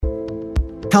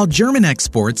How German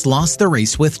Exports Lost the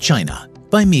Race with China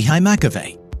by Mihai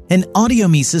Macovei, an audio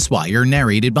Mises Wire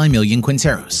narrated by Millian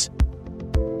Quinteros.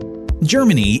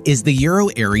 Germany is the Euro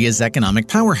area's economic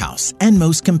powerhouse and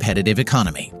most competitive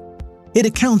economy. It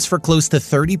accounts for close to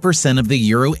 30% of the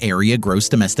Euro area gross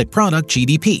domestic product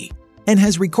 (GDP) and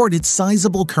has recorded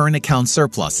sizable current account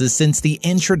surpluses since the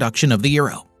introduction of the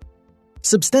euro.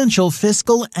 Substantial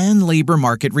fiscal and labor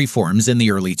market reforms in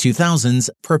the early 2000s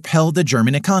propelled the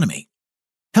German economy.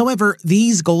 However,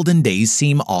 these golden days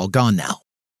seem all gone now.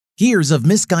 Years of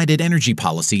misguided energy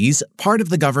policies, part of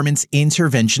the government's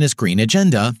interventionist green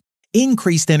agenda,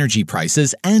 increased energy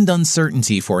prices and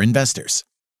uncertainty for investors.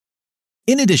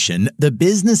 In addition, the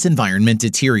business environment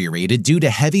deteriorated due to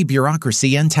heavy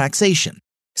bureaucracy and taxation,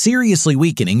 seriously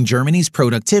weakening Germany's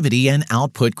productivity and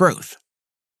output growth.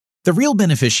 The real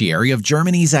beneficiary of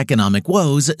Germany's economic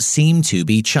woes seemed to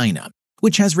be China,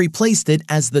 which has replaced it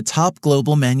as the top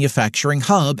global manufacturing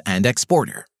hub and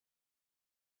exporter.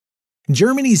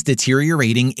 Germany's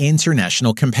deteriorating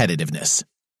international competitiveness.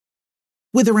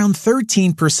 With around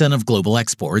 13% of global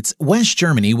exports, West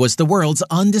Germany was the world's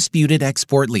undisputed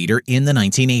export leader in the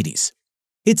 1980s.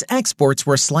 Its exports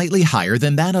were slightly higher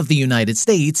than that of the United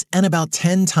States and about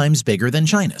 10 times bigger than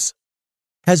China's.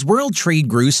 As world trade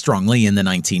grew strongly in the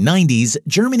 1990s,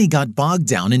 Germany got bogged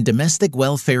down in domestic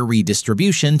welfare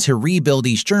redistribution to rebuild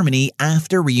East Germany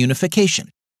after reunification,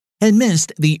 and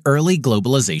missed the early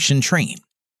globalization train.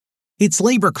 Its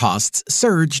labor costs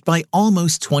surged by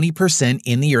almost 20%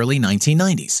 in the early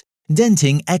 1990s,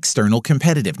 denting external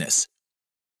competitiveness.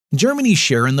 Germany's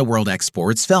share in the world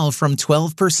exports fell from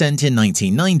 12% in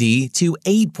 1990 to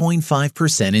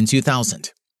 8.5% in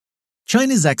 2000.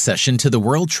 China's accession to the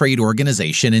World Trade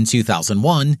Organization in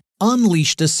 2001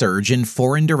 unleashed a surge in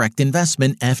foreign direct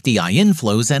investment (FDI)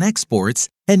 inflows and exports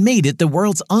and made it the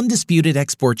world's undisputed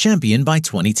export champion by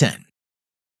 2010.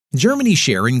 Germany's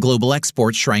share in global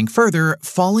exports shrank further,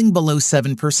 falling below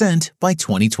 7% by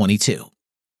 2022.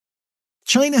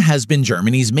 China has been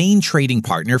Germany's main trading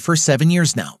partner for 7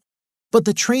 years now, but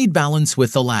the trade balance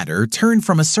with the latter turned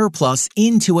from a surplus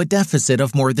into a deficit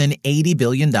of more than $80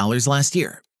 billion last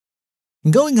year.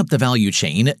 Going up the value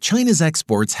chain, China's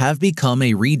exports have become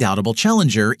a redoubtable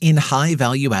challenger in high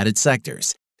value-added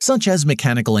sectors, such as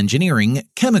mechanical engineering,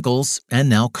 chemicals, and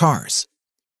now cars.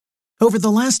 Over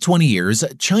the last 20 years,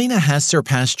 China has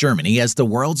surpassed Germany as the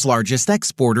world's largest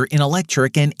exporter in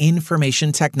electric and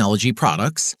information technology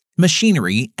products,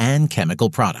 machinery, and chemical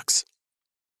products.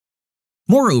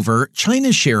 Moreover,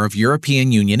 China's share of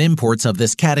European Union imports of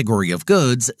this category of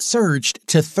goods surged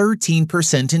to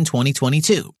 13% in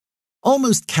 2022.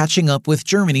 Almost catching up with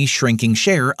Germany's shrinking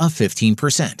share of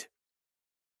 15%.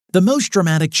 The most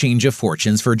dramatic change of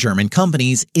fortunes for German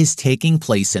companies is taking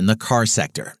place in the car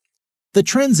sector. The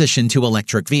transition to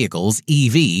electric vehicles,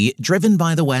 EV, driven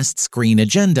by the West's green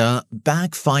agenda,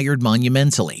 backfired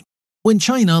monumentally when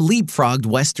China leapfrogged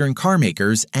Western car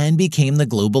makers and became the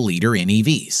global leader in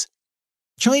EVs.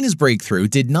 China's breakthrough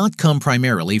did not come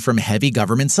primarily from heavy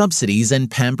government subsidies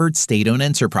and pampered state-owned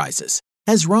enterprises,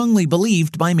 as wrongly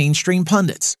believed by mainstream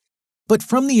pundits, but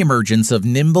from the emergence of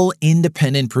nimble,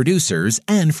 independent producers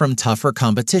and from tougher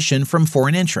competition from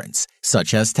foreign entrants,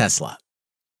 such as Tesla.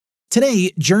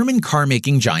 Today, German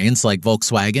car-making giants like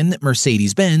Volkswagen,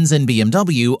 Mercedes-Benz, and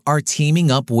BMW are teaming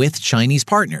up with Chinese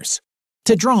partners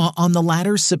to draw on the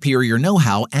latter's superior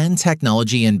know-how and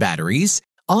technology in batteries,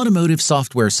 automotive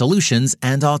software solutions,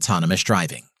 and autonomous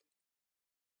driving.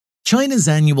 China's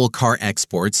annual car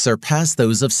exports surpassed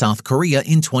those of South Korea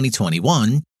in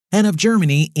 2021 and of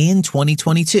Germany in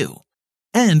 2022,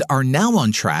 and are now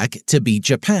on track to beat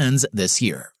Japan's this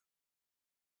year.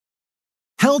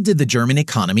 How did the German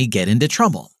economy get into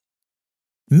trouble?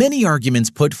 Many arguments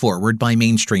put forward by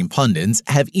mainstream pundits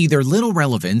have either little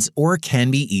relevance or can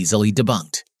be easily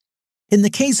debunked. In the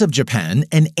case of Japan,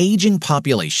 an aging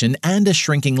population and a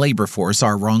shrinking labor force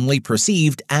are wrongly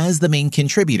perceived as the main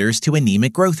contributors to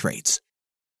anemic growth rates.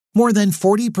 More than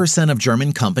 40% of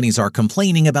German companies are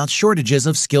complaining about shortages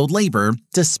of skilled labor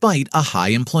despite a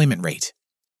high employment rate.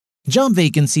 Job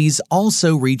vacancies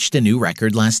also reached a new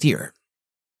record last year.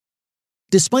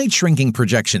 Despite shrinking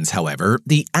projections, however,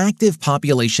 the active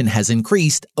population has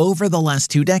increased over the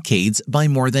last 2 decades by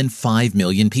more than 5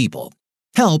 million people,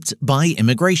 helped by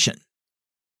immigration.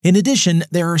 In addition,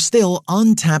 there are still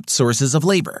untapped sources of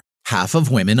labor. Half of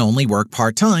women only work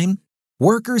part-time.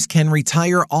 Workers can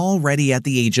retire already at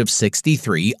the age of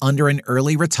 63 under an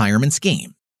early retirement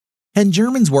scheme. And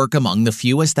Germans work among the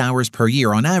fewest hours per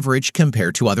year on average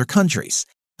compared to other countries,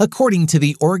 according to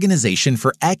the Organization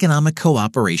for Economic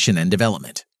Cooperation and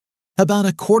Development. About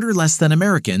a quarter less than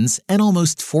Americans and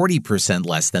almost 40%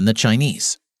 less than the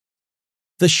Chinese.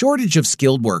 The shortage of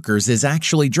skilled workers is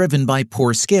actually driven by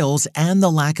poor skills and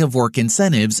the lack of work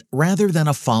incentives rather than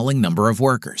a falling number of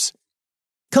workers.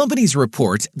 Companies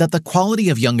report that the quality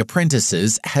of young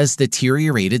apprentices has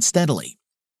deteriorated steadily.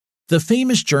 The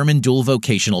famous German dual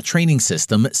vocational training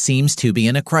system seems to be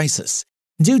in a crisis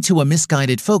due to a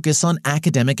misguided focus on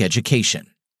academic education.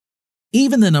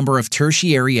 Even the number of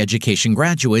tertiary education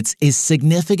graduates is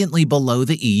significantly below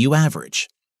the EU average.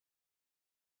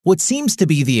 What seems to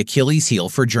be the Achilles heel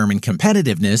for German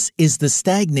competitiveness is the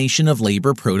stagnation of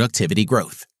labor productivity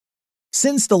growth.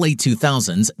 Since the late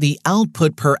 2000s, the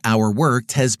output per hour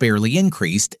worked has barely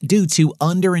increased due to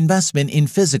underinvestment in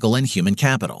physical and human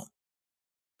capital.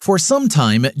 For some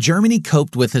time, Germany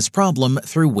coped with this problem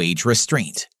through wage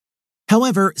restraint.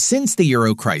 However, since the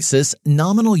euro crisis,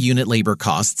 nominal unit labor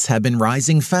costs have been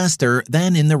rising faster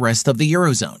than in the rest of the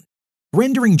eurozone,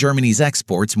 rendering Germany's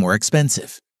exports more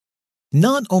expensive.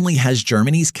 Not only has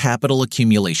Germany's capital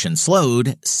accumulation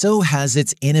slowed, so has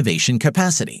its innovation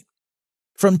capacity.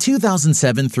 From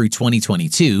 2007 through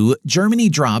 2022, Germany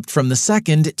dropped from the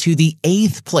 2nd to the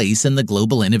 8th place in the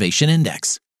Global Innovation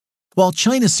Index, while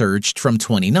China surged from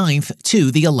 29th to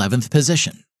the 11th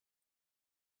position.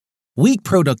 Weak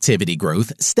productivity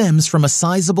growth stems from a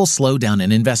sizable slowdown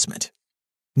in investment.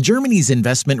 Germany's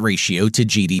investment ratio to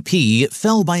GDP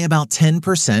fell by about 10%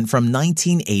 from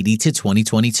 1980 to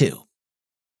 2022.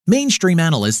 Mainstream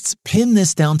analysts pin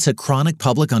this down to chronic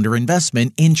public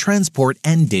underinvestment in transport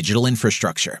and digital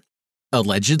infrastructure,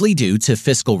 allegedly due to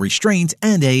fiscal restraint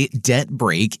and a debt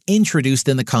brake introduced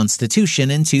in the Constitution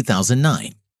in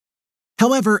 2009.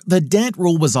 However, the debt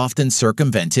rule was often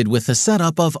circumvented with the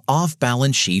setup of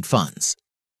off-balance sheet funds.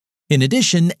 In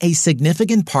addition, a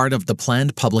significant part of the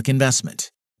planned public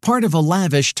investment, part of a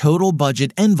lavish total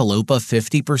budget envelope of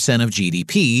 50% of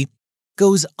GDP,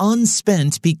 goes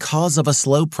unspent because of a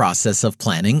slow process of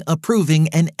planning, approving,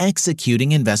 and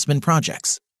executing investment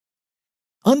projects.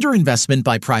 Underinvestment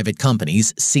by private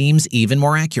companies seems even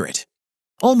more accurate.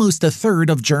 Almost a third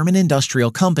of German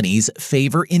industrial companies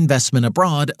favor investment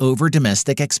abroad over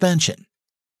domestic expansion.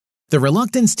 The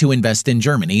reluctance to invest in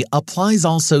Germany applies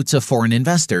also to foreign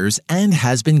investors and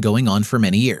has been going on for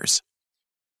many years.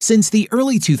 Since the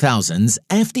early 2000s,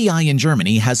 FDI in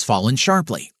Germany has fallen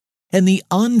sharply, and the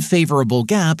unfavorable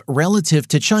gap relative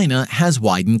to China has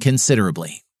widened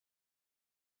considerably.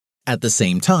 At the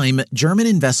same time, German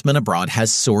investment abroad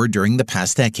has soared during the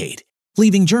past decade,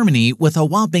 leaving Germany with a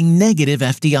whopping negative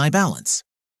FDI balance.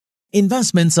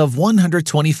 Investments of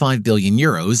 125 billion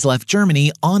euros left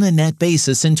Germany on a net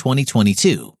basis in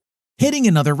 2022, hitting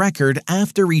another record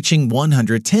after reaching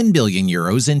 110 billion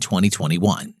euros in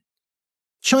 2021.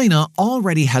 China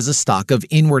already has a stock of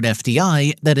inward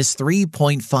FDI that is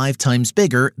 3.5 times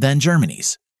bigger than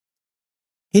Germany's.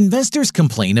 Investors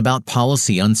complain about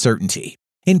policy uncertainty,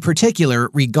 in particular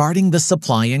regarding the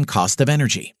supply and cost of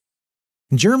energy.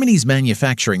 Germany's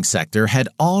manufacturing sector had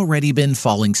already been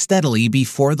falling steadily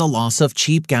before the loss of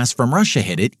cheap gas from Russia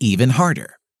hit it even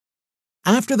harder.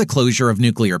 After the closure of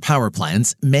nuclear power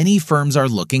plants, many firms are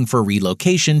looking for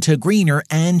relocation to greener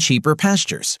and cheaper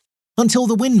pastures, until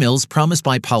the windmills promised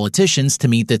by politicians to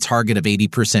meet the target of 80%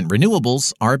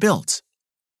 renewables are built.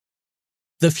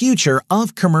 The future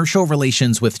of commercial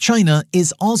relations with China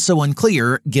is also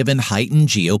unclear given heightened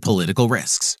geopolitical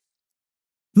risks.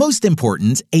 Most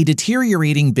important, a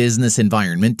deteriorating business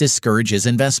environment discourages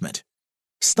investment.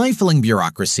 Stifling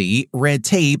bureaucracy, red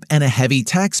tape, and a heavy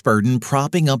tax burden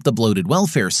propping up the bloated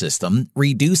welfare system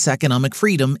reduce economic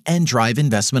freedom and drive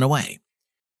investment away.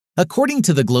 According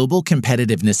to the Global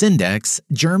Competitiveness Index,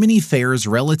 Germany fares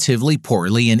relatively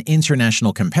poorly in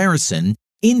international comparison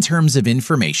in terms of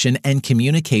information and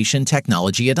communication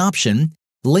technology adoption,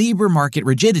 labor market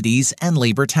rigidities, and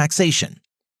labor taxation.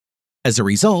 As a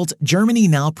result, Germany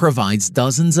now provides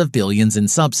dozens of billions in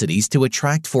subsidies to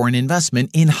attract foreign investment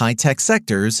in high-tech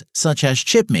sectors such as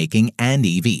chip-making and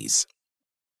EVs.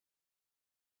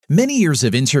 Many years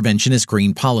of interventionist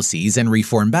green policies and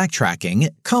reform backtracking,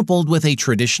 coupled with a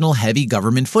traditional heavy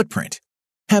government footprint,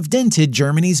 have dented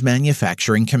Germany's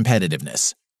manufacturing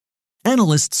competitiveness.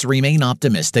 Analysts remain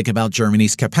optimistic about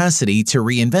Germany's capacity to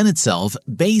reinvent itself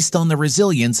based on the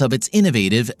resilience of its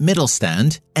innovative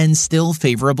Mittelstand and still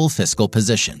favorable fiscal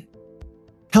position.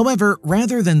 However,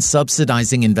 rather than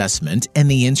subsidizing investment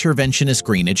and the interventionist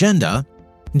green agenda,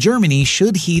 Germany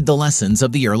should heed the lessons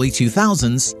of the early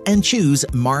 2000s and choose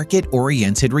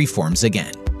market-oriented reforms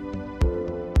again.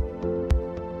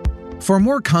 For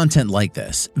more content like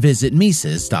this, visit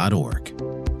Mises.org.